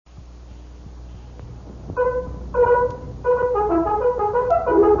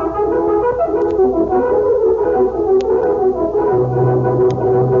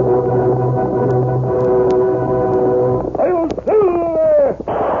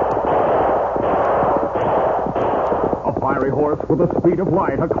fiery horse with the speed of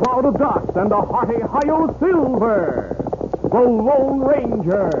light, a cloud of dust, and a hearty Hi-Yo Silver, the Lone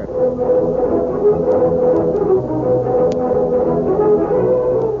Ranger.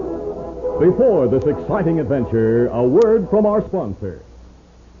 Before this exciting adventure, a word from our sponsor.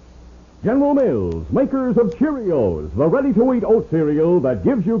 General Mills, makers of Cheerios, the ready-to-eat oat cereal that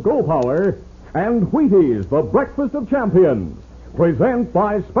gives you go power, and Wheaties, the breakfast of champions, present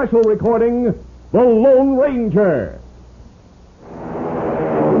by special recording, The Lone Ranger.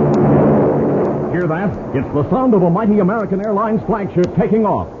 Hear that? It's the sound of a mighty American Airlines flagship taking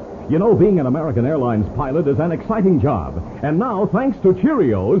off. You know, being an American Airlines pilot is an exciting job. And now, thanks to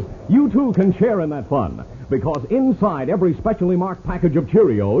Cheerios, you too can share in that fun. Because inside every specially marked package of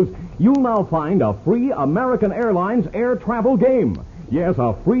Cheerios, you'll now find a free American Airlines air travel game. Yes,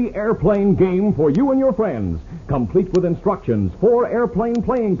 a free airplane game for you and your friends, complete with instructions, 4 airplane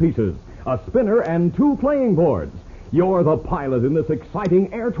playing pieces, a spinner, and 2 playing boards. You're the pilot in this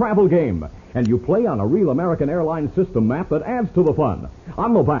exciting air travel game, and you play on a real American Airlines system map that adds to the fun.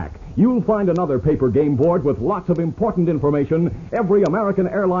 On the back, you'll find another paper game board with lots of important information every American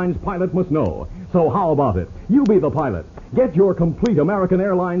Airlines pilot must know. So how about it? You be the pilot. Get your complete American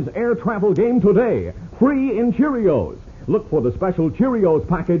Airlines air travel game today, free in Cheerios. Look for the special Cheerios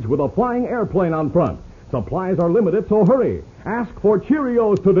package with a flying airplane on front. Supplies are limited, so hurry. Ask for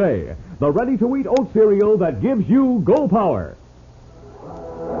Cheerios today, the ready-to-eat oat cereal that gives you go power.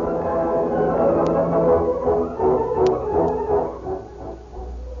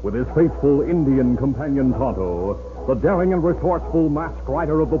 With his faithful Indian companion Tonto, the daring and resourceful masked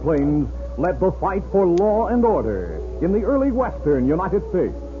rider of the plains led the fight for law and order in the early western United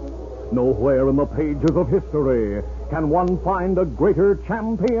States. Nowhere in the pages of history can one find a greater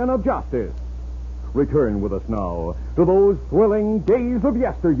champion of justice. Return with us now to those thrilling days of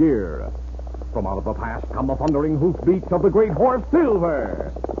yesteryear. From out of the past come the thundering hoofbeats of the great horse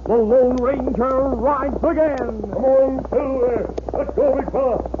Silver. The Lone Ranger rides again. Come on, Silver. Let's go, big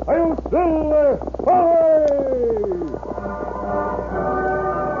fella. I'll Silver. Hooray!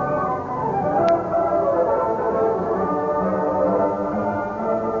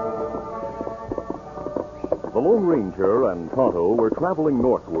 The Lone Ranger and Tonto were traveling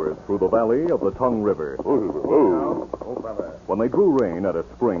northward through the valley of the Tongue River. When they drew rein at a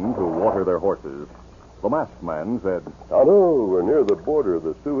spring to water their horses, the masked man said, Tonto, we're near the border of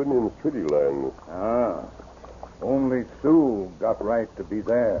the Sioux Indians' treaty lands. Only Sioux got right to be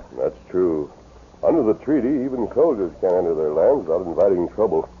there. That's true. Under the treaty, even soldiers can't enter their lands without inviting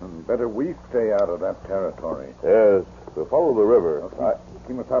trouble. And better we stay out of that territory. Yes, so follow the river.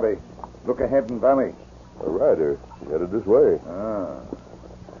 Kimasabi, look ahead in valley. A rider. He's headed this way.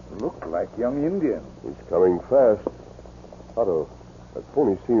 Look like young Indian. He's coming fast. Otto, that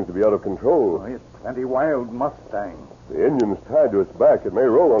pony seems to be out of control. Oh, he's plenty wild Mustang. The Indian's tied to its back. It may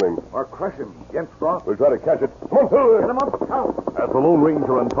roll on him. Or crush him against rock. We'll try to catch it. Come on, Silver. Get him up, Scout. As the Lone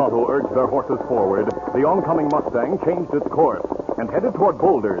Ranger and Tonto urged their horses forward, the oncoming Mustang changed its course and headed toward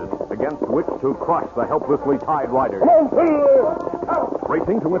boulders against which to crush the helplessly tied riders. Come on, Silver.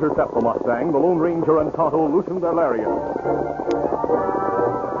 Racing to intercept the Mustang, the Lone Ranger and Tonto loosened their lariats.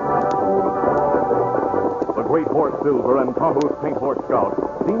 The great horse Silver and Tonto's paint horse Scout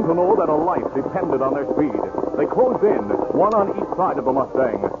seemed to know that a life depended on their speed. They closed in, one on each side of the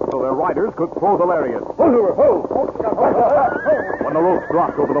Mustang, so their riders could throw the lariats. Hold, Silver, hold. When the ropes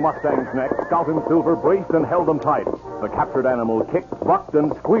dropped over the Mustang's neck, Scout and Silver braced and held them tight. The captured animal kicked, bucked,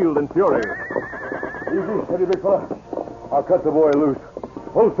 and squealed in fury. Easy, steady, big fella. I'll cut the boy loose.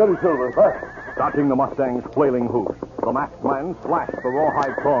 Hold steady, Silver. Fast. Dodging the Mustang's flailing hoofs, the masked man slashed the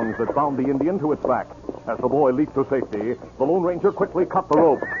rawhide thongs that bound the Indian to its back. As the boy leaped to safety, the Lone Ranger quickly cut the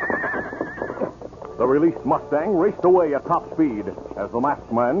rope. The released Mustang raced away at top speed as the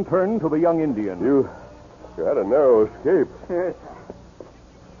masked man turned to the young Indian. You had a narrow escape. Yes.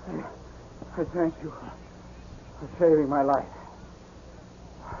 I thank you for saving my life.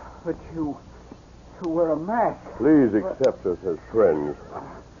 But you wear a mask. Please accept us as friends.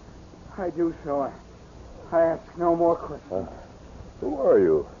 I do so. I ask no more questions. Who are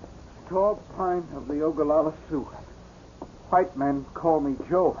you? Tall Pine of the Ogallala Sioux. White men call me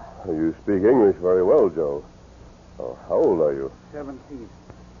Joe. You speak English very well, Joe. Oh, how old are you? 17.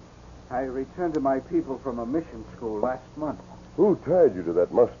 I returned to my people from a mission school last month. Who tied you to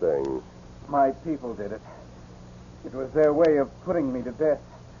that Mustang? My people did it. It was their way of putting me to death.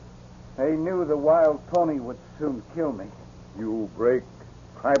 They knew the wild pony would soon kill me. You break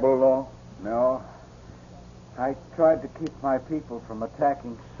tribal law? No. I tried to keep my people from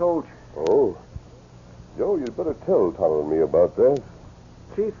attacking soldiers. Oh. Joe, you'd better tell Tonto and me about that.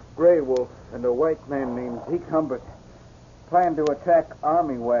 Chief Gray Wolf and a white man named Zeke Humbert plan to attack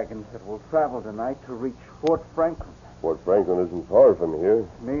army wagons that will travel tonight to reach Fort Franklin. Fort Franklin isn't far from here.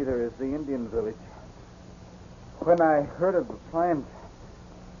 Neither is the Indian village. When I heard of the plans,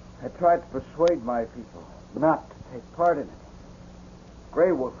 I tried to persuade my people not to take part in it.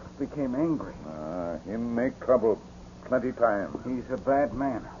 Grey Wolf became angry. Him make trouble plenty time. He's a bad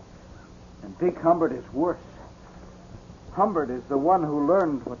man. And Deke Humbert is worse. Humbert is the one who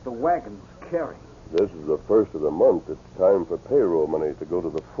learned what the wagons carry. This is the first of the month. It's time for payroll money to go to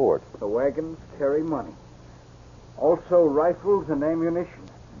the fort. The wagons carry money. Also rifles and ammunition.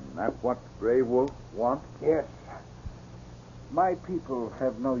 That what Grey Wolf wants? Yes. My people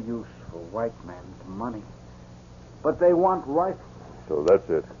have no use for white man's money. But they want rifles. So that's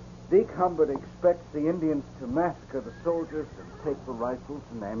it. Deke Humbert expects the Indians to massacre the soldiers and take the rifles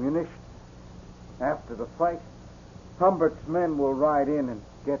and ammunition. After the fight, Humbert's men will ride in and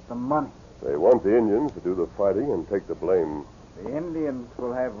get the money. They want the Indians to do the fighting and take the blame. The Indians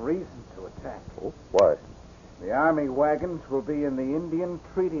will have reason to attack. Oh, why? The army wagons will be in the Indian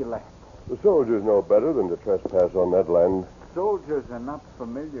treaty land. The soldiers know better than to trespass on that land. Soldiers are not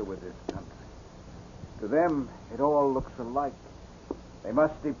familiar with this country. To them, it all looks alike. They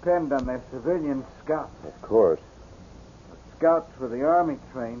must depend on their civilian scouts. Of course. The scouts for the army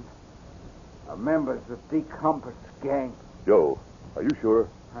train are members of Deke Humbert's gang. Joe, are you sure?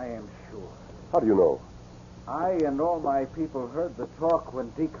 I am sure. How do you know? I and all my people heard the talk when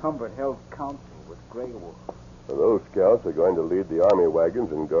Deke Humbert held council with Grey Wolf. So those scouts are going to lead the army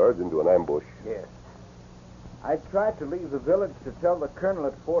wagons and guards into an ambush. Yes. I tried to leave the village to tell the colonel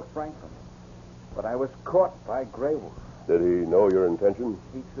at Fort Franklin, but I was caught by Grey Wolf. Did he know your intention?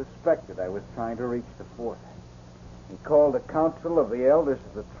 He suspected I was trying to reach the fort. He called a council of the elders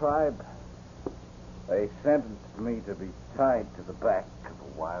of the tribe. They sentenced me to be tied to the back of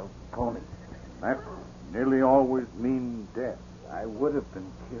a wild pony. That nearly always means death. I would have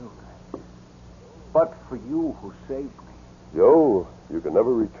been killed, but for you who saved me. Joe, you can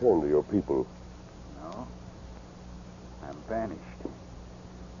never return to your people. No, I'm banished.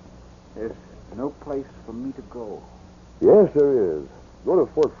 There's no place for me to go. Yes, there is. Go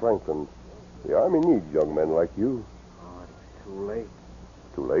to Fort Franklin. The Army needs young men like you. Oh, it's too late.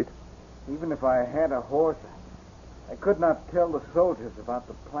 Too late? Even if I had a horse, I could not tell the soldiers about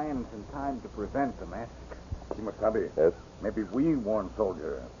the plans in time to prevent the massacre. Kimasabi. Yes? Maybe we warn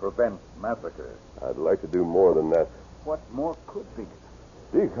soldier, prevent massacre. I'd like to do more than that. What more could be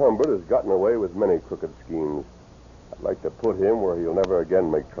done? Deke Humbert has gotten away with many crooked schemes. I'd like to put him where he'll never again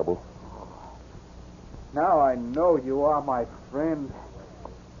make trouble. Now I know you are my friend.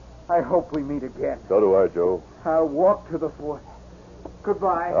 I hope we meet again. So do I, Joe. I'll walk to the fort.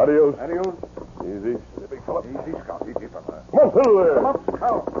 Goodbye. Adios. Adios. Easy. Big fella. Easy, Scout. Easy, fella. Come on, through there. Come on,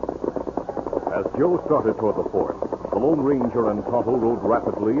 Scout. As Joe started toward the fort, the Lone Ranger and Tonto rode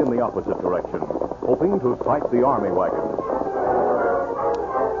rapidly in the opposite direction, hoping to sight the army wagons.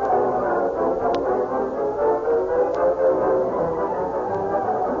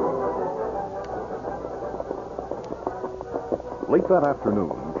 Late that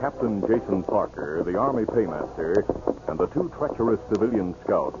afternoon, Captain Jason Parker, the Army paymaster, and the two treacherous civilian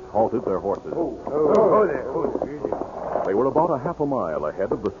scouts halted their horses. Oh, there. They were about a half a mile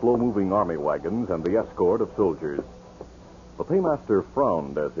ahead of the slow-moving army wagons and the escort of soldiers. The paymaster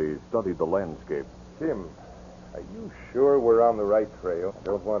frowned as he studied the landscape. Tim, are you sure we're on the right trail?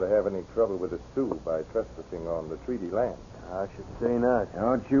 Don't want to have any trouble with the Sioux by trespassing on the treaty land. I should say not.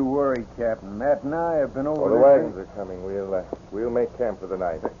 Don't you worry, Captain. Matt and I have been over The wagons are coming. We'll make camp for the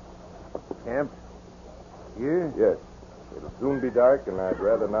night. Camp? Here? Yes. It'll soon be dark, and I'd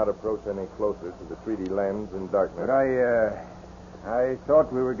rather not approach any closer to the treaty lands in darkness. But I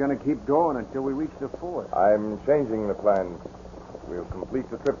thought we were going to keep going until we reach the fort. I'm changing the plans. We'll complete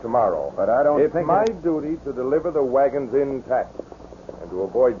the trip tomorrow. But I don't it's think... my duty to deliver the wagons intact and to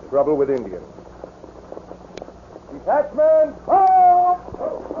avoid trouble with Indians. Detachment, halt!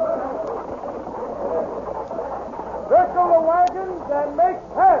 Circle the wagons and make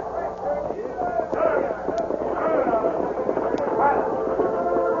fast!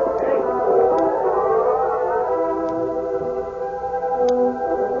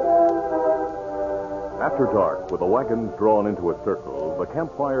 After dark, with the wagons drawn into a circle, the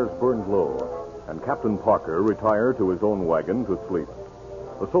campfires burned low, and Captain Parker retired to his own wagon to sleep.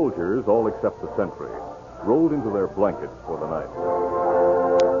 The soldiers, all except the sentry, rolled into their blankets for the night.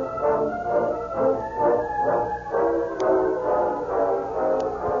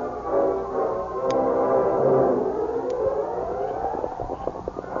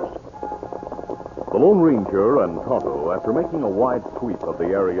 The Lone Ranger Ranger and Tonto, after making a wide sweep of the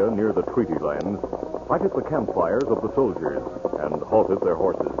area near the treaty lands, sighted the campfires of the soldiers and halted their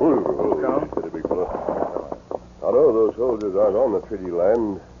horses. Steady, big fella. Tonto, those soldiers aren't on the treaty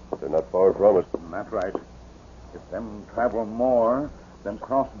land. They're not far from it. That's right. If them travel more, then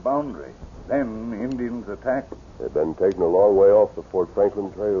cross the boundary. Then Indians attack. They've been taken a long way off the Fort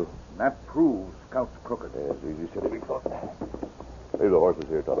Franklin trail. That proves Scout's crooked. Yes, easy, steady, big fella. Leave the horses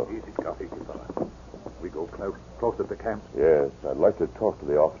here, Tonto. Easy, Scout, easy, fella. We go close at the camp. Yes, I'd like to talk to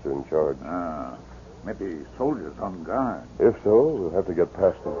the officer in charge. Maybe soldiers on guard. If so, we'll have to get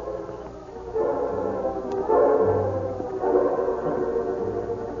past them.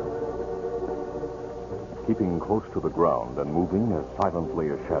 Keeping close to the ground and moving as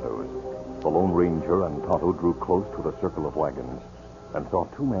silently as shadows, the Lone Ranger and Tonto drew close to the circle of wagons and saw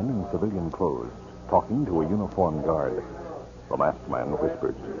two men in civilian clothes talking to a uniformed guard. The masked man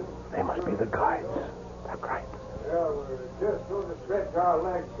whispered, They must be the guides. That's right. Well, we're just going to stretch our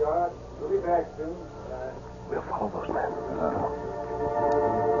legs, guard. We'll be back soon. We'll follow those men.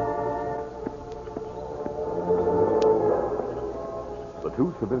 The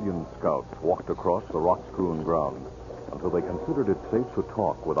two civilian scouts walked across the rock-strewn ground until they considered it safe to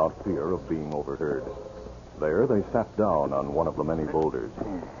talk without fear of being overheard. There, they sat down on one of the many boulders.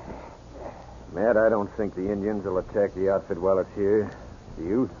 Matt, I don't think the Indians will attack the outfit while it's here. Do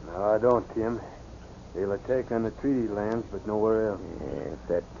you? No, I don't, Tim. They'll attack on the treaty lands, but nowhere else. Yeah, if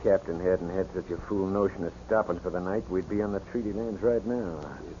that captain hadn't had such a fool notion of stopping for the night, we'd be on the treaty lands right now.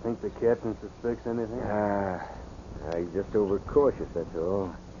 You think the captain suspects anything? He's just overcautious, that's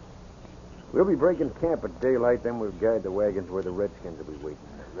all. We'll be breaking camp at daylight, then we'll guide the wagons where the Redskins will be waiting.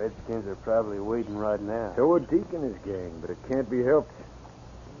 The Redskins are probably waiting right now. So are Deke and his gang, but it can't be helped.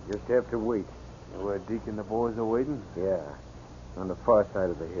 You just have to wait. Where Deke and the boys are waiting? Yeah, on the far side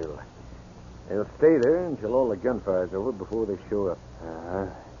of the hill. They'll stay there until all the gunfire's over before they show up. I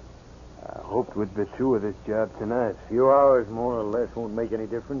hoped we'd be through with this job tonight. A few hours, more or less, won't make any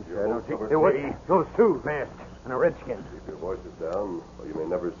difference. I don't think... Hey, what? Those two, masked, and a redskin. Keep your voices down, or you may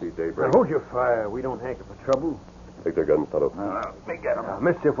never see daybreak. Now, hold your fire. We don't hanker for trouble. Take their guns, Tonto. Let me get them.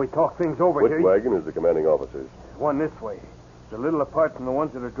 Mister, if we talk things over Which here... wagon is the commanding officer's? One this way. It's a little apart from the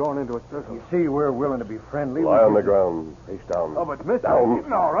ones that are drawn into a circle. You see, we're willing to be friendly. Lie on the ground. Face down. Oh, but mister...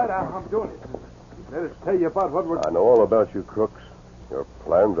 Down. All right, I'm doing it. Let us tell you about what we're... I know all about you, crooks. Your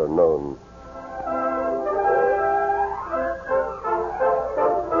plans are known.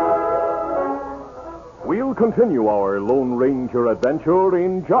 We'll continue our Lone Ranger adventure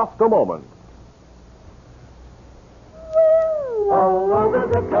in just a moment. All over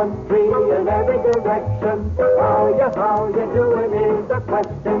the country in every direction. How you doing is the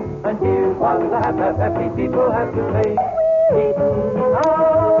question. And here's what the happy people have to say. Eating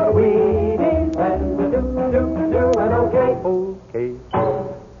our Wheaties and doing okay. Okay.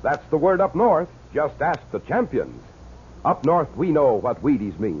 That's the word up north. Just ask the champions. Up north, we know what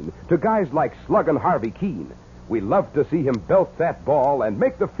Wheaties mean. To guys like Sluggin' Harvey Keene. We love to see him belt that ball and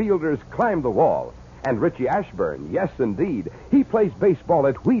make the fielders climb the wall. And Richie Ashburn, yes, indeed. He plays baseball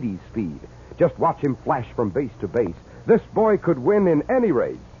at Wheaties speed. Just watch him flash from base to base. This boy could win in any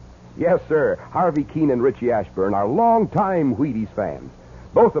race. Yes, sir, Harvey Keene and Richie Ashburn are longtime Wheaties fans.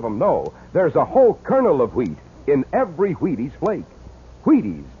 Both of them know there's a whole kernel of wheat in every Wheaties flake.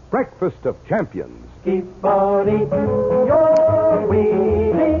 Wheaties, breakfast of champions. Keep on eating your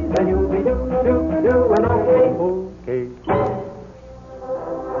Wheaties and you'll be doing okay. Okay.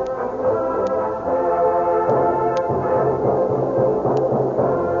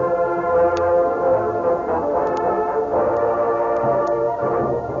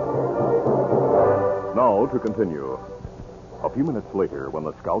 Now to continue. A few minutes later, when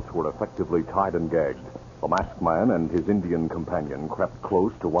the scouts were effectively tied and gagged, the masked man and his Indian companion crept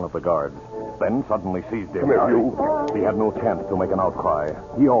close to one of the guards, then suddenly seized him. Come here, you. He had no chance to make an outcry.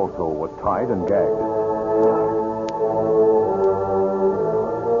 He also was tied and gagged.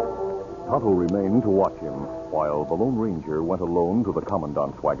 Tonto remained to watch him, while the Lone Ranger went alone to the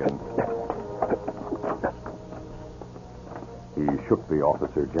commandant's wagon. He shook the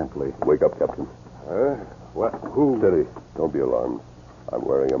officer gently. Wake up, Captain. What? Who? Steady. Don't be alarmed. I'm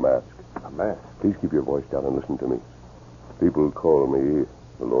wearing a mask. A mask? Please keep your voice down and listen to me. People call me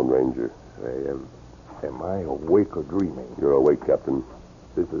the Lone Ranger. Am I awake or dreaming? You're awake, Captain.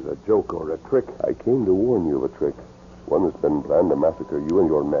 This is a joke or a trick. I came to warn you of a trick. One that's been planned to massacre you and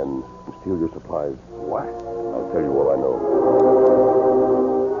your men and steal your supplies. What? I'll tell you all I know.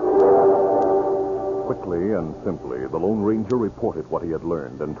 Quickly and simply, the Lone Ranger reported what he had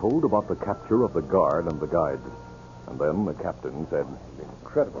learned and told about the capture of the guard and the guides. And then the captain said,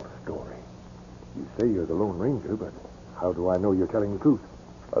 Incredible story. You say you're the Lone Ranger, but how do I know you're telling the truth?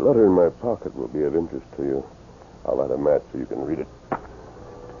 A letter in my pocket will be of interest to you. I'll light a match so you can read it. All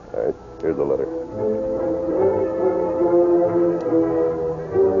right, here's the letter.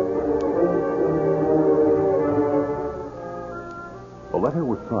 The letter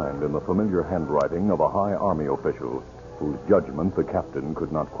was signed in the familiar handwriting of a high Army official whose judgment the captain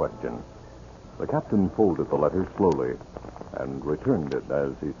could not question. The captain folded the letter slowly and returned it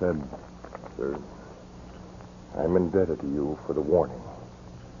as he said, Sir, I'm indebted to you for the warning.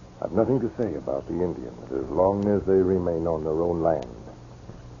 I've nothing to say about the Indians as long as they remain on their own land.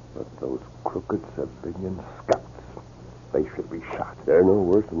 But those crooked civilian scouts, they should be shot. They're no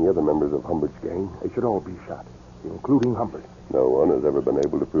worse than the other members of Humbert's gang. They should all be shot, including Humbert. No one has ever been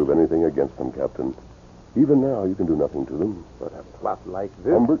able to prove anything against them, Captain. Even now, you can do nothing to them. But a plot like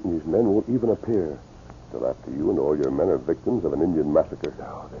this... Humbert and his men won't even appear till after you and all your men are victims of an Indian massacre.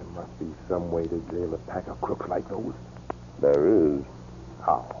 Now, there must be some way to jail a pack of crooks like those. There is.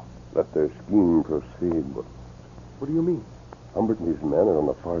 How? Let their scheme proceed. What do you mean? Humbert and his men are on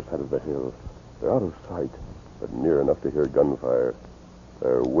the far side of the hill. They're out of sight, but near enough to hear gunfire.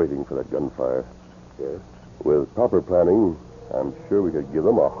 They're waiting for that gunfire. Yes? With proper planning, I'm sure we could give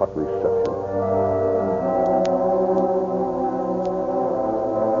them a hot reception.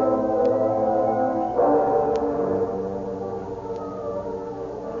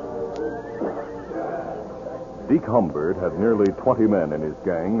 Deke Humbert had nearly 20 men in his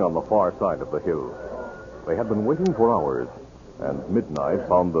gang on the far side of the hill. They had been waiting for hours, and midnight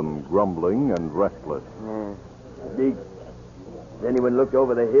found them grumbling and restless. Deke, has anyone looked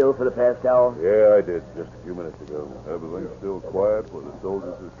over the hill for the past hour? Yeah, I did, just a few minutes ago. Everything's still quiet where the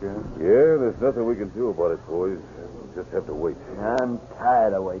soldiers are camped? Yeah, there's nothing we can do about it, boys. We'll just have to wait. I'm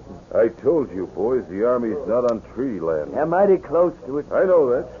tired of waiting. I told you, boys, the Army's not on treaty land. They're mighty close to it. I know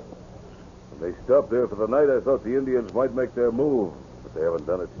that. When they stopped there for the night, I thought the Indians might make their move, but they haven't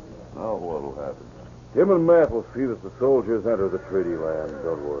done it. Now what'll happen? Tim and Matt will see that the soldiers enter the treaty land.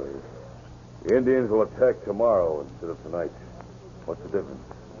 Don't worry. The Indians will attack tomorrow instead of tonight. What's the difference?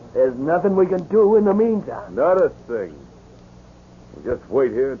 There's nothing we can do in the meantime. Not a thing. We'll just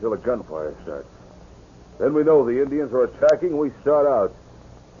wait here until the gunfire starts. Then we know the Indians are attacking, we start out.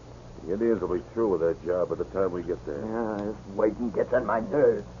 The Indians will be through with their job by the time we get there. This waiting gets on my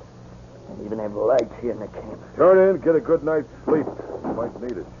nerves. And even have lights here in the camp. Turn in, get a good night's sleep. You might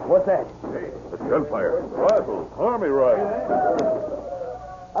need it. What's that? Hey, it's gunfire. Rifles, Army rifles.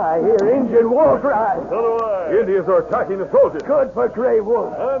 I hear Indian war cries. So do I. The Indians are attacking the soldiers. Good for Gray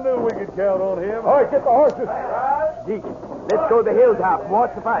Wolf. I knew we could count on him. All right, get the horses. Deke, let's go to the hilltop and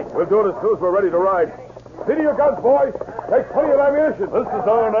watch the fight. We'll do it as soon as we're ready to ride. See to your guns, boys. Take plenty of ammunition. This is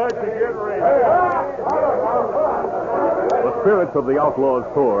our night to get ready. The spirits of the outlaws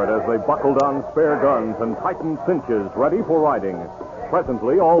soared as they buckled on spare guns and tightened cinches, ready for riding.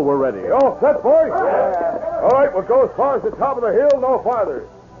 Presently, all were ready. You all set, boys? Yeah. All right, we'll go as far as the top of the hill, no farther.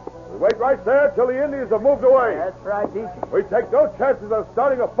 We wait right there till the Indians have moved away. That's right, Deke. We take no chances of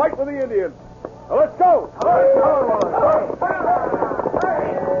starting a fight with the Indians. Now, let's go.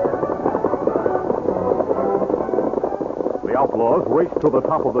 The outlaws raced to the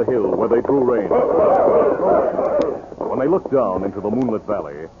top of the hill where they drew rein. When they looked down into the moonlit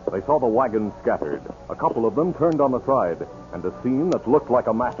valley, they saw the wagons scattered. A couple of them turned on the side, and a scene that looked like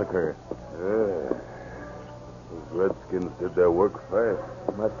a massacre. Yeah. Those redskins did their work fast.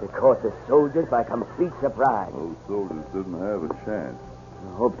 Must have caught the soldiers by complete surprise. Those soldiers didn't have a chance.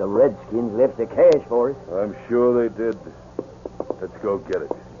 I hope the Redskins left the cash for us. I'm sure they did. Let's go get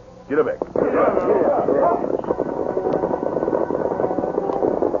it. Get it back.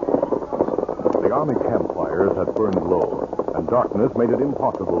 The army campfires had burned low, and darkness made it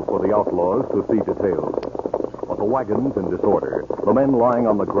impossible for the outlaws to see details. But the wagons in disorder, the men lying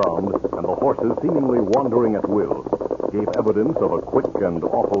on the ground, and the horses seemingly wandering at will, gave evidence of a quick and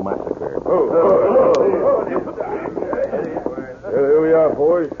awful massacre. Here we are,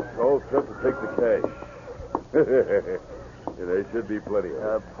 boys. All set to take the cash. There should be plenty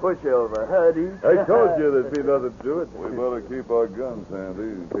of it. Pushover, huh, Deke? I told you there'd be nothing to it. We better keep our guns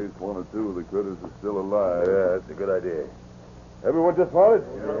handy in case one or two of the critters are still alive. Yeah, that's a good idea. Everyone dismounted?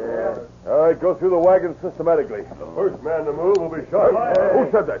 Yeah. All right, go through the wagons systematically. The first man to move will be shot. Who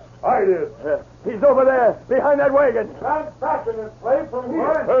said that? I did. He's over there, behind that wagon. I'm backing this place from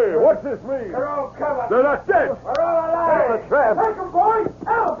here. Hey, what's this mean? They're all covered. They're not dead. We're all alive. It's a trap. Take them, boys.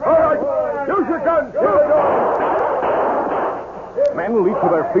 Help. All right, use your guns. Here we go. Men leaped to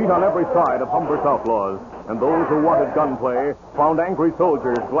their feet on every side of Humbert's outlaws, and those who wanted gunplay found angry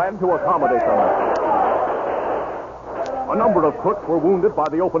soldiers glad to accommodate them. A number of crooks were wounded by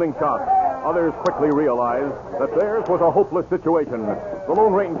the opening shot, Others quickly realized that theirs was a hopeless situation. The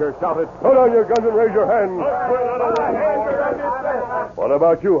Lone Ranger shouted, Put down your guns and raise your hands. What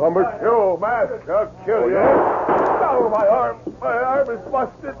about you, Humbert? You, Mask, I'll kill you. Oh, my arm. My arm is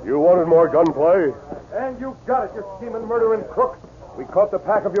busted. You wanted more gunplay? And you got it, you scheming, murdering crook. We caught the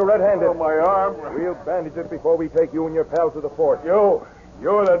pack of you red-handed. Oh, my arm. We'll bandage it before we take you and your pals to the fort. You're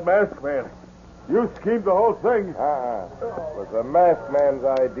that masked man. You schemed the whole thing. It was the masked man's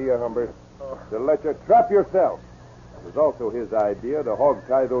idea, Humbert, to let you trap yourself. It was also his idea to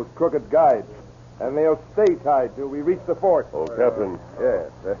hog-tie those crooked guides. And they'll stay tied till we reach the fort. Oh, Captain.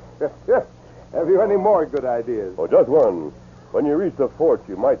 Yes. Have you any more good ideas? Oh, just one. When you reach the fort,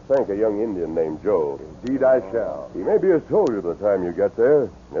 you might thank a young Indian named Joe. Indeed I shall. He may be a soldier by the time you get there.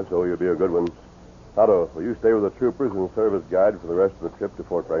 If so, you'll be a good one. Otto, will you stay with the troopers and serve as guide for the rest of the trip to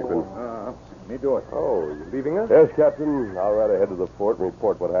Fort Franklin? Me do it. Oh, you leaving us? Yes, Captain. I'll ride ahead to the fort and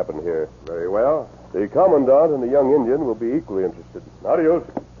report what happened here. Very well. The Commandant and the young Indian will be equally interested. Adios.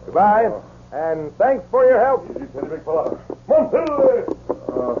 Goodbye. And thanks for your help.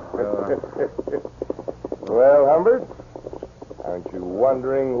 Well, Humbert, aren't you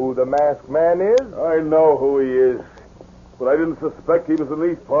wondering who the masked man is? I know who he is. But I didn't suspect he was in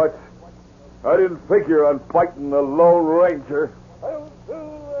these parts. I didn't figure on fighting the Lone Ranger.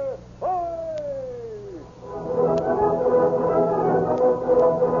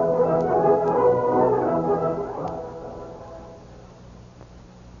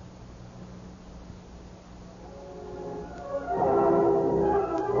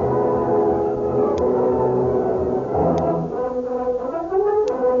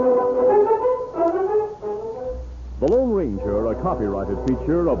 The Lone Ranger, a copyrighted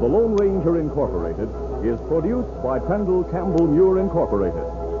feature of the Lone Ranger Incorporated, is produced by Pendle Campbell Muir Incorporated.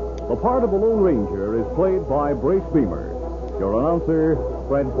 The part of the Lone Ranger is played by Brace Beamer. Your announcer,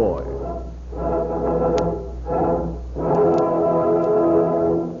 Fred Boyd.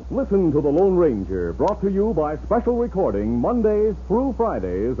 Listen to The Lone Ranger, brought to you by special recording Mondays through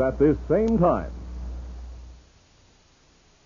Fridays at this same time.